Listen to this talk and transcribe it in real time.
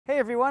Hey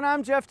everyone,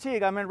 I'm Jeff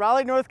Teague. I'm in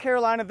Raleigh, North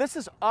Carolina. This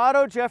is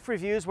AutoJeff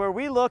Reviews, where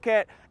we look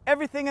at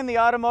everything in the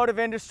automotive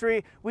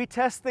industry. We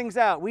test things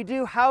out. We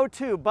do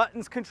how-to,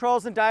 buttons,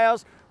 controls, and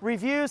dials,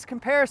 reviews,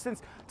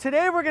 comparisons.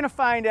 Today we're going to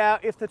find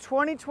out if the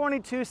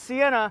 2022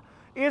 Sienna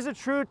is a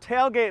true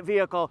tailgate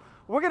vehicle.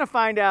 We're going to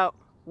find out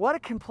what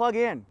it can plug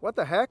in. What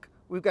the heck?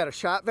 We've got a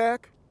shop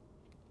vac,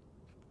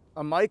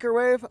 a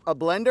microwave, a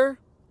blender,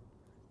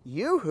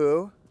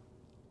 Yoo-hoo.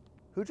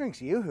 Who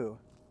drinks Yoo-hoo?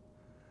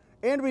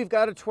 And we've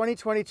got a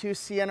 2022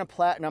 Sienna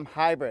Platinum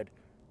Hybrid.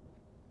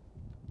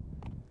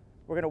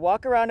 We're going to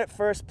walk around it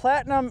first.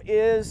 Platinum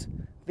is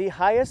the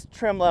highest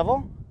trim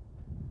level.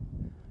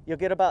 You'll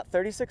get about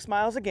 36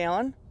 miles a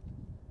gallon,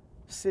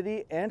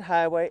 city and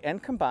highway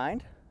and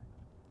combined,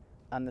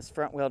 on this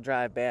front wheel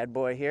drive bad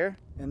boy here.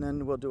 And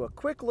then we'll do a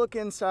quick look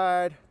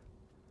inside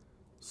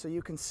so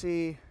you can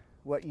see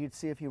what you'd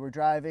see if you were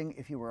driving,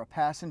 if you were a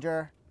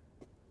passenger.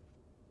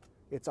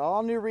 It's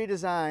all new,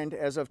 redesigned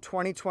as of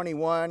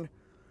 2021.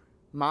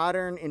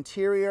 Modern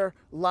interior,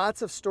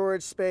 lots of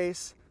storage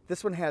space.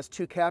 This one has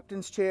 2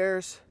 captain's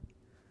chairs.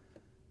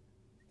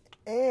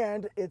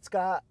 And it's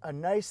got a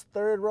nice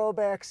third row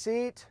back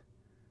seat.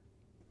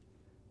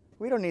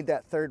 We don't need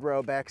that third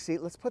row back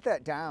seat. Let's put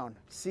that down.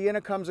 Sienna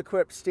comes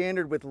equipped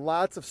standard with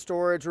lots of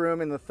storage room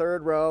in the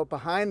third row,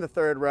 behind the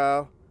third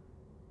row.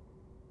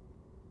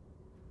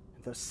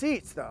 Those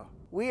seats though.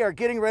 We are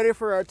getting ready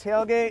for our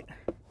tailgate.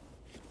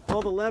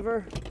 Pull the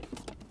lever,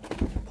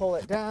 pull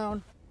it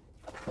down.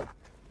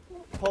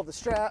 Pull the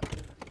strap,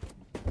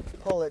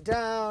 pull it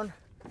down.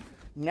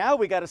 Now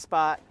we got a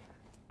spot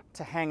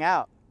to hang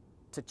out,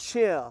 to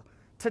chill,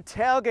 to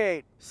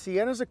tailgate.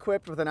 Sienna's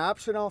equipped with an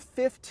optional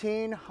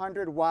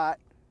 1500 watt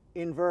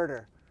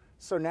inverter.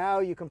 So now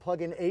you can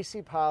plug in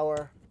AC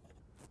power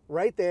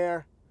right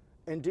there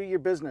and do your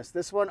business.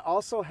 This one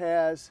also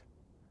has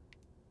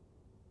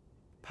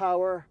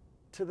power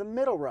to the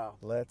middle row.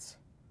 Let's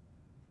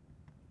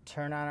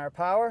turn on our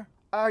power.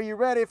 Are you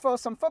ready for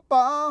some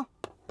football?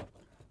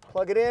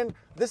 Plug it in.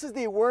 This is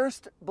the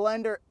worst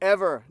blender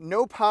ever.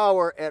 No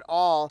power at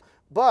all,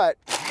 but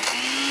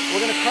we're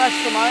gonna crush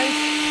some ice.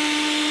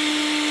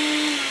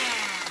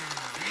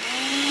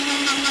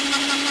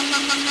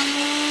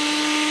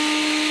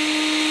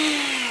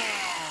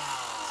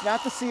 It's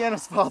not the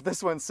Sienna's fault,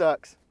 this one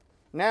sucks.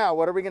 Now,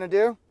 what are we gonna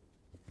do?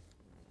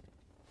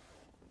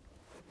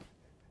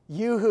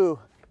 Yoo-hoo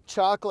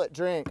chocolate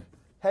drink.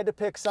 Had to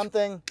pick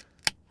something.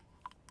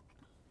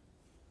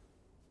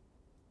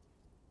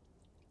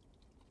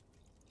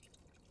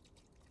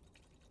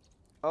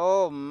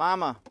 Oh,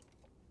 mama.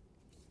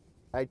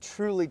 I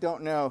truly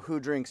don't know who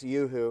drinks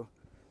Yoo-hoo.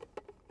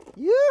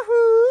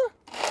 Yoo-hoo!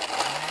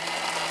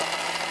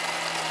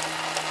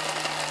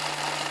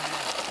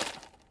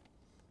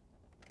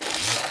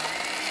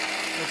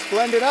 Let's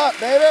blend it up,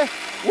 baby.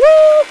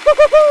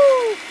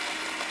 Woo-hoo-hoo-hoo!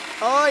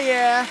 Oh,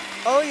 yeah.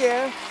 Oh,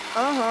 yeah.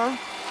 Uh-huh.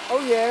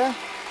 Oh, yeah.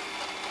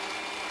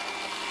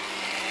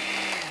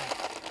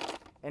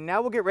 And now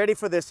we'll get ready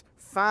for this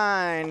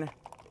fine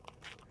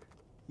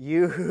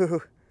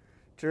Yoo-hoo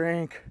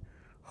drink.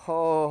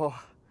 Oh,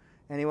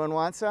 anyone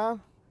want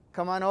some?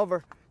 Come on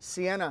over.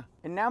 Sienna.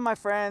 And now, my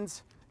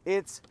friends,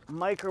 it's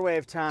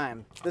microwave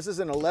time. This is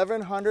an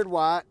 1100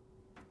 watt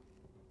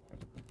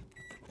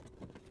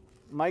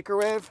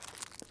microwave.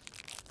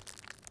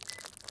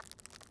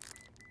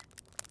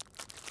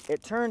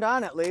 It turned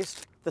on at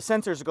least. The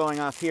sensors are going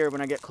off here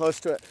when I get close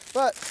to it.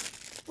 But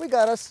we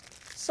got us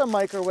some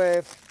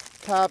microwave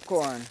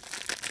popcorn.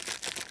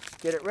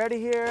 Get it ready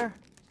here.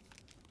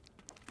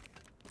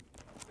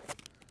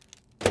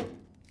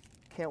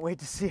 Can't wait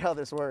to see how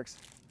this works.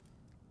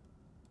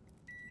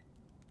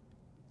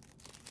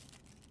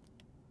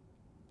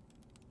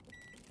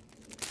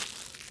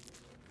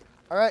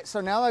 All right, so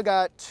now I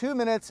got 2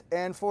 minutes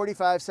and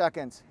 45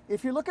 seconds.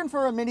 If you're looking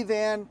for a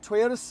minivan,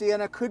 Toyota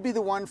Sienna could be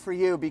the one for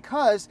you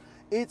because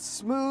it's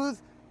smooth,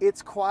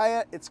 it's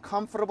quiet, it's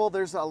comfortable.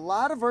 There's a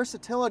lot of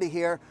versatility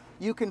here.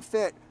 You can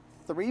fit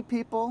 3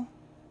 people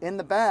in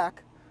the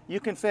back, you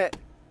can fit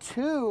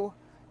 2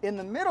 in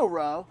the middle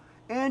row,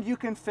 and you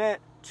can fit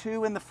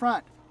 2 in the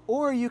front.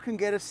 Or you can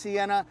get a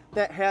Sienna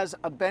that has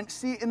a bench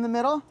seat in the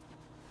middle.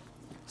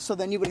 So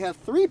then you would have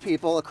 3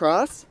 people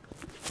across.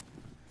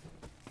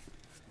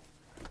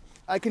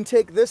 I can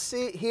take this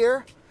seat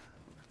here.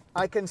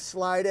 I can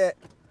slide it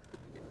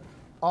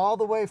all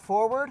the way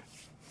forward,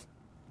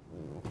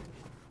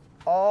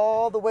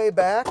 all the way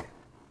back.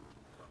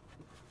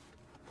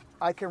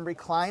 I can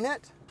recline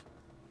it.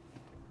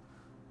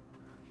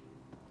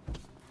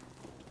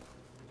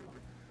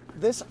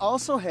 This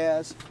also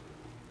has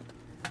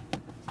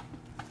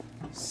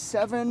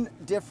 7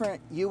 different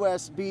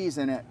USBs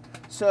in it.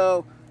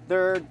 So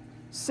there are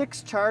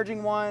 6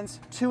 charging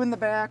ones, 2 in the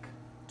back,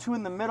 2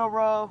 in the middle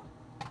row.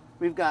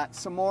 We've got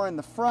some more in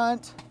the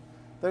front.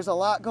 There's a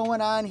lot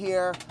going on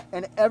here,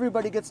 and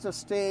everybody gets to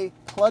stay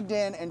plugged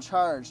in and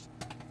charged.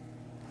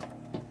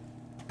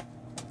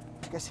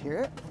 You guys hear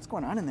it? What's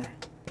going on in there?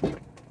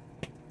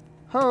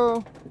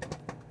 Ho!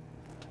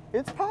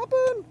 It's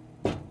popping!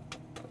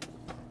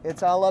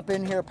 It's all up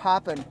in here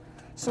popping.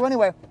 So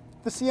anyway,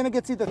 the Sienna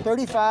gets either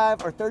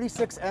 35 or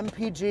 36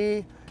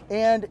 mpg,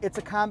 and it's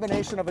a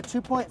combination of a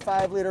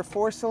 2.5 liter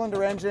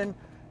 4-cylinder engine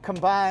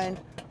combined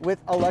with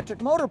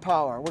electric motor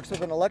power. Works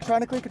with an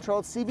electronically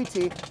controlled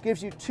CVT,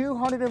 gives you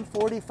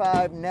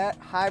 245 net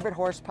hybrid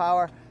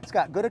horsepower. It's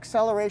got good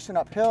acceleration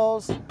up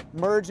hills,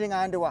 merging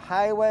onto a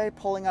highway,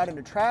 pulling out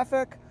into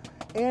traffic,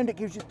 and it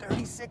gives you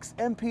 36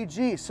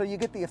 mpg. So you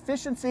get the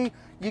efficiency,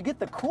 you get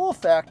the cool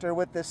factor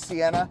with this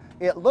Sienna.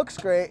 It looks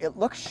great, it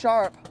looks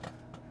sharp,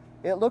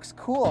 it looks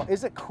cool.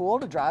 Is it cool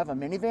to drive a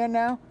minivan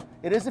now?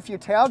 It is if you're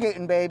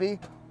tailgating, baby.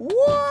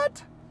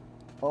 What?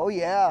 Oh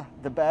yeah,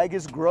 the bag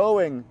is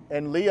growing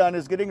and Leon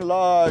is getting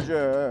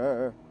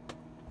larger.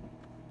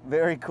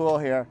 Very cool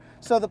here.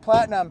 So the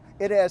Platinum,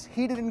 it has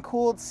heated and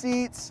cooled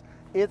seats.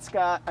 It's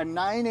got a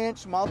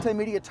 9-inch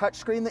multimedia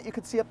touchscreen that you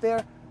can see up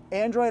there,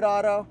 Android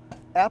Auto,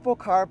 Apple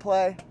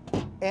CarPlay,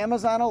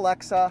 Amazon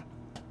Alexa,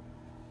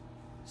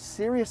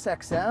 Sirius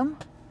XM.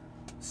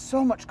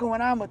 So much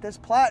going on with this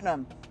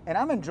Platinum, and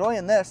I'm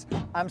enjoying this.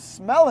 I'm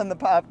smelling the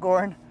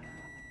popcorn,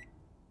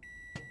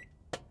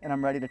 and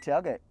I'm ready to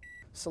tailgate.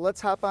 So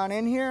let's hop on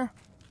in here.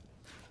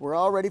 We're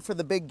all ready for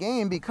the big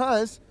game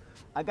because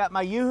I got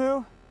my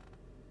Yoo-hoo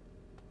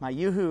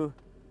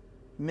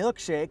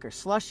milkshake or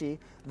slushy.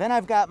 Then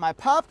I've got my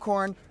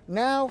popcorn.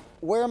 Now,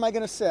 where am I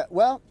gonna sit?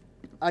 Well,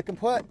 I can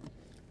put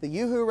the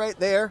Yoo-hoo right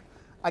there.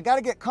 I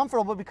gotta get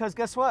comfortable because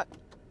guess what?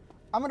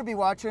 I'm gonna be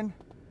watching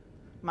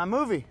my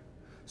movie.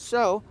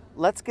 So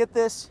let's get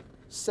this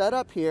set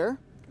up here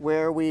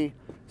where we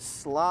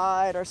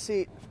slide our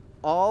seat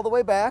all the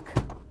way back.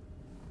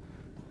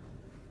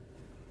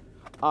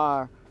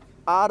 Our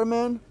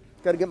ottoman,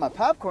 gotta get my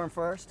popcorn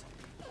first.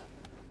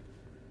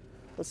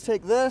 Let's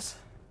take this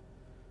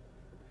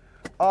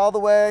all the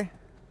way,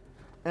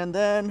 and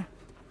then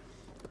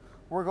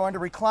we're going to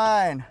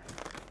recline.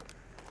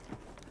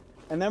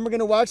 And then we're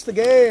gonna watch the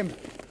game.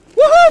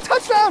 Woohoo,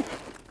 touchdown!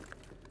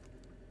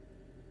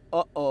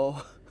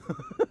 Uh-oh.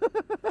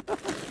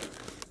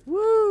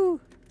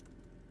 Woo!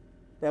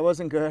 That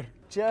wasn't good.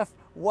 Jeff,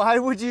 why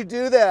would you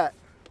do that?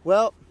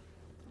 Well,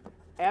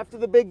 after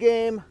the big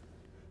game,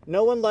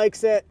 no one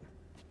likes it,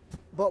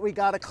 but we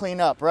gotta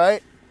clean up,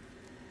 right?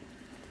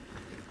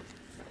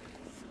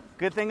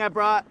 Good thing I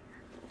brought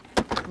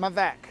my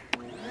vac.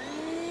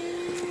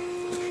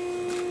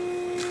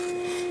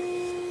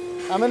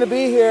 I'm gonna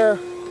be here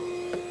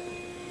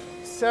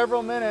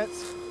several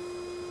minutes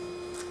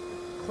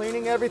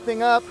cleaning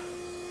everything up,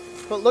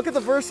 but look at the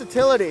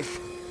versatility.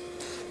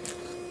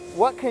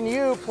 What can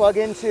you plug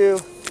into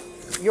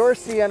your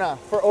Sienna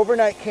for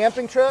overnight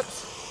camping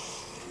trips?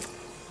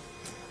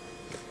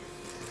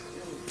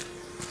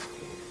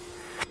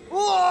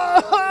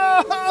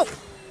 Whoa!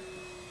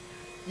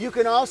 You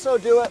can also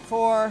do it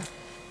for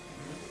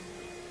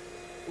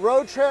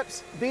road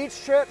trips,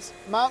 beach trips,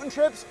 mountain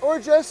trips, or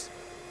just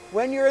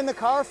when you're in the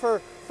car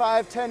for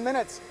 5-10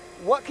 minutes.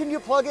 What can you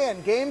plug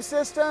in? Game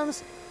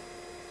systems?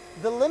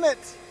 The limit.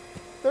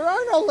 There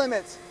are no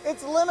limits.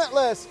 It's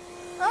limitless.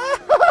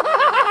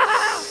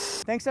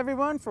 Thanks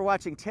everyone for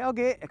watching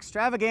Tailgate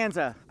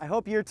Extravaganza. I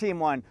hope your team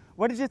won.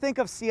 What did you think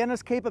of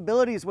Sienna's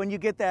capabilities when you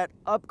get that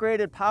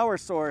upgraded power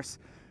source?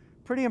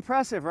 Pretty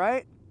impressive,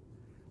 right?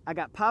 I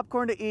got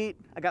popcorn to eat.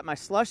 I got my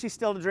slushie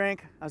still to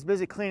drink. I was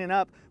busy cleaning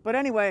up. But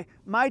anyway,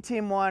 my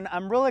team won.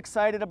 I'm real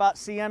excited about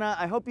Sienna.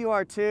 I hope you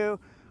are too.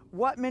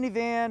 What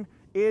minivan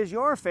is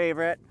your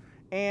favorite?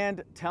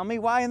 And tell me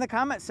why in the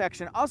comment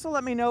section. Also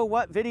let me know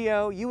what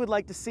video you would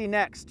like to see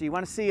next. Do you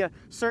want to see a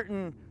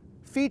certain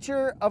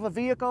feature of a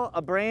vehicle,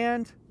 a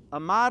brand, a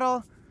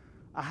model,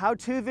 a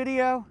how-to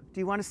video? Do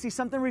you want to see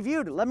something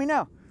reviewed? Let me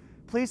know.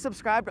 Please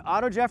subscribe to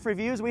AutoJeff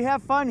Reviews. We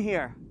have fun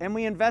here, and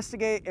we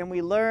investigate and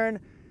we learn.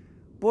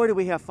 Boy, do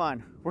we have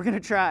fun. We're gonna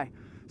try.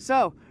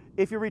 So,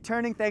 if you're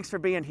returning, thanks for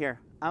being here.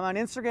 I'm on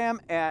Instagram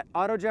at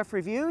AutoJeff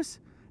Reviews,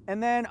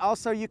 and then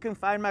also you can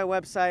find my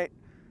website,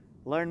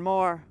 learn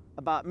more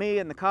about me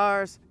and the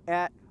cars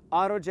at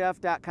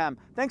autojeff.com.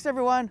 Thanks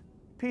everyone,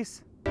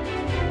 peace.